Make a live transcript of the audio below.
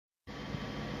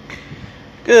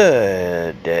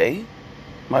Good day,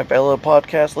 my fellow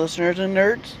podcast listeners and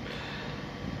nerds,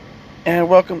 and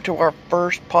welcome to our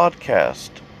first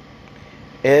podcast.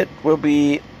 It will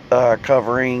be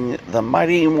covering the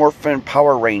Mighty Morphin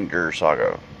Power Ranger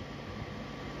saga,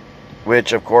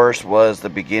 which, of course, was the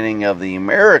beginning of the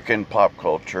American pop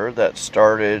culture that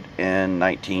started in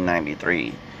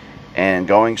 1993 and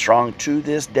going strong to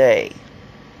this day.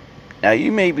 Now,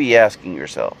 you may be asking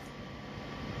yourself,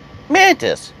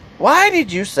 Mantis, why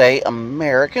did you say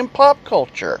American pop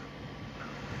culture?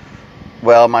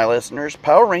 Well, my listeners,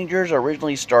 Power Rangers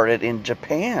originally started in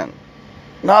Japan.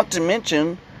 Not to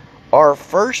mention, our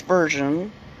first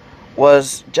version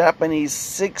was Japanese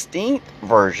 16th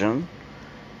version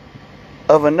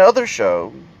of another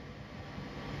show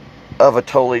of a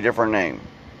totally different name.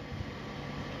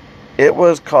 It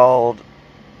was called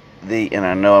and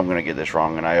I know I'm going to get this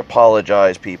wrong, and I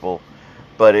apologize, people,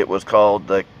 but it was called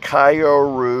the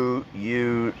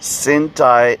Kyoryuger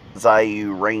Sentai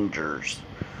Zayu Rangers,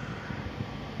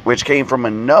 which came from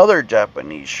another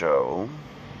Japanese show,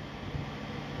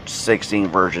 16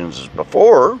 versions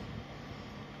before,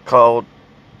 called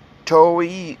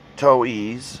Toei's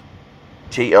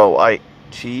Toei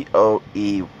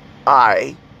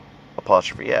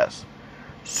apostrophe S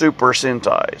Super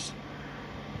Sentais.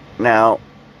 Now,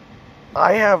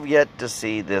 I have yet to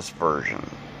see this version.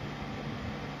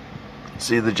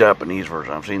 See the Japanese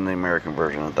version. I've seen the American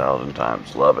version 1,000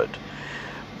 times. Love it.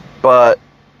 But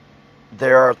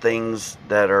there are things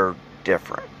that are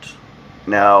different.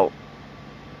 Now,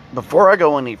 before I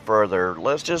go any further,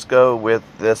 let's just go with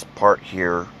this part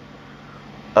here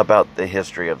about the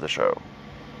history of the show.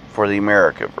 For the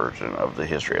American version of the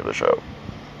history of the show.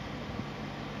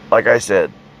 Like I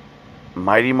said,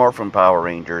 Mighty Morphin Power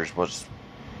Rangers was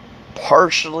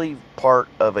partially part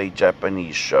of a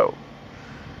Japanese show.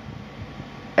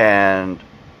 And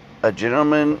a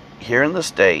gentleman here in the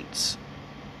States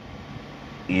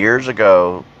years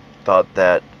ago thought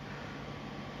that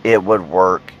it would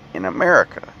work in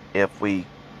America if we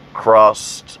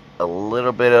crossed a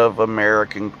little bit of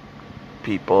American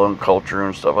people and culture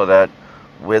and stuff like that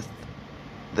with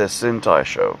the Sentai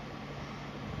show.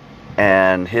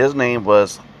 And his name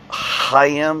was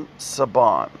Hayao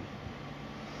Saban.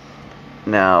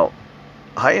 Now,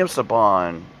 Hayao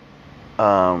Saban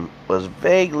was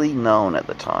vaguely known at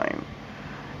the time.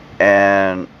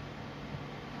 And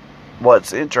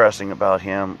what's interesting about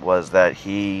him was that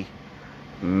he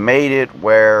made it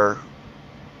where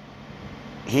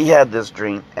he had this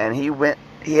dream, and he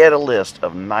had a list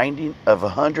of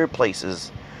 100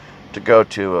 places to go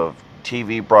to, of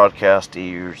TV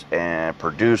broadcasters and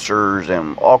producers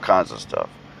and all kinds of stuff.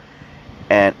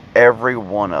 And every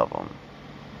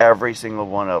single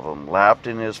one of them laughed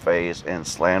in his face and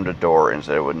slammed the door and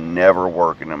said it would never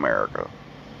work in America.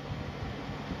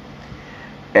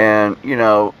 And,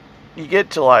 you get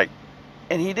to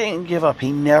and he didn't give up.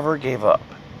 He never gave up.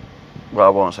 Well, I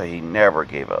won't say he never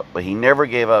gave up, but he never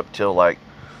gave up till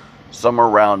somewhere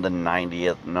around the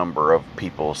 90th number of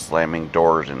people slamming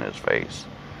doors in his face.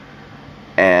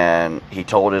 And he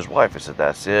told his wife, he said,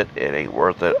 that's it. It ain't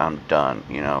worth it. I'm done,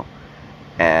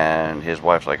 And his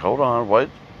wife's like, hold on, what?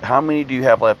 How many do you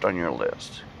have left on your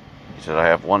list? He said, I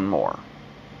have one more.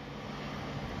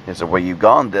 He said, well, you've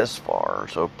gone this far.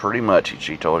 So pretty much,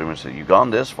 she told him, and said, you've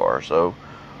gone this far. So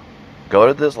go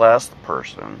to this last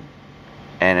person.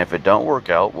 And if it don't work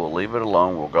out, we'll leave it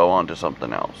alone. We'll go on to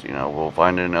something else. We'll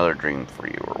find another dream for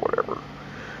you or whatever.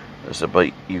 I said,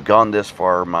 but you've gone this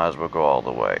far, might as well go all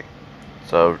the way.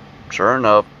 So, sure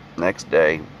enough, next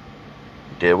day,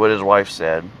 did what his wife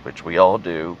said, which we all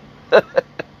do,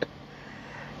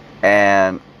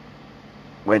 and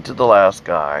went to the last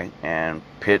guy and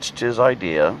pitched his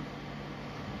idea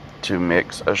to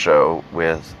mix a show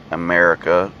with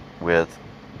America with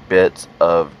bits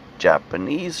of this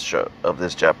Japanese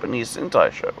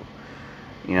Sentai show.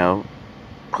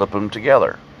 Clip them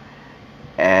together.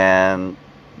 And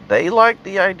they liked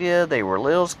the idea. They were a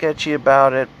little sketchy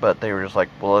about it, but they were just like,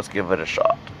 well, let's give it a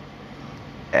shot.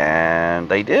 And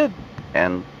they did.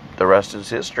 And the rest is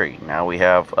history. Now we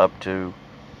have up to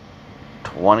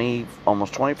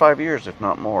almost 25 years, if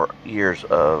not more, years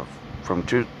from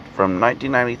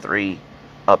 1993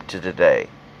 up to today.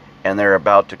 And they're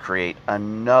about to create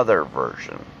another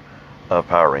version of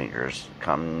Power Rangers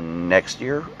come next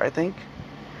year, I think.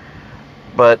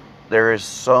 But there is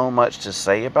so much to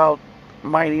say about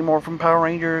Mighty Morphin Power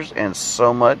Rangers, and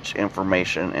so much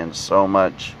information, and so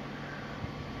much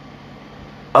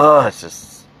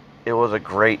it was a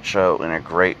great show and a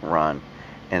great run,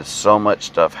 and so much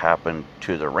stuff happened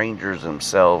to the Rangers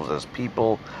themselves as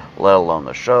people, let alone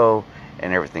the show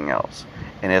and everything else.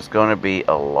 and it's going to be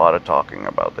a lot of talking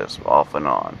about this off and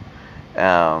on.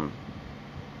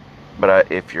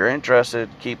 But if you're interested,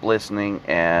 keep listening,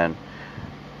 and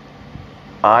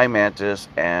I, Mantis,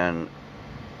 and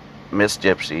Miss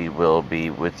Gypsy will be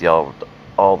with y'all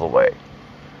all the way.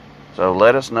 So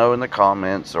let us know in the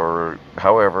comments or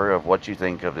however of what you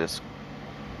think of this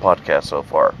podcast so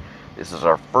far. This is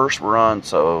our first run,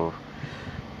 so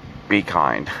be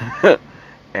kind.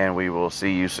 And we will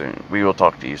see you soon. We will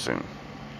talk to you soon.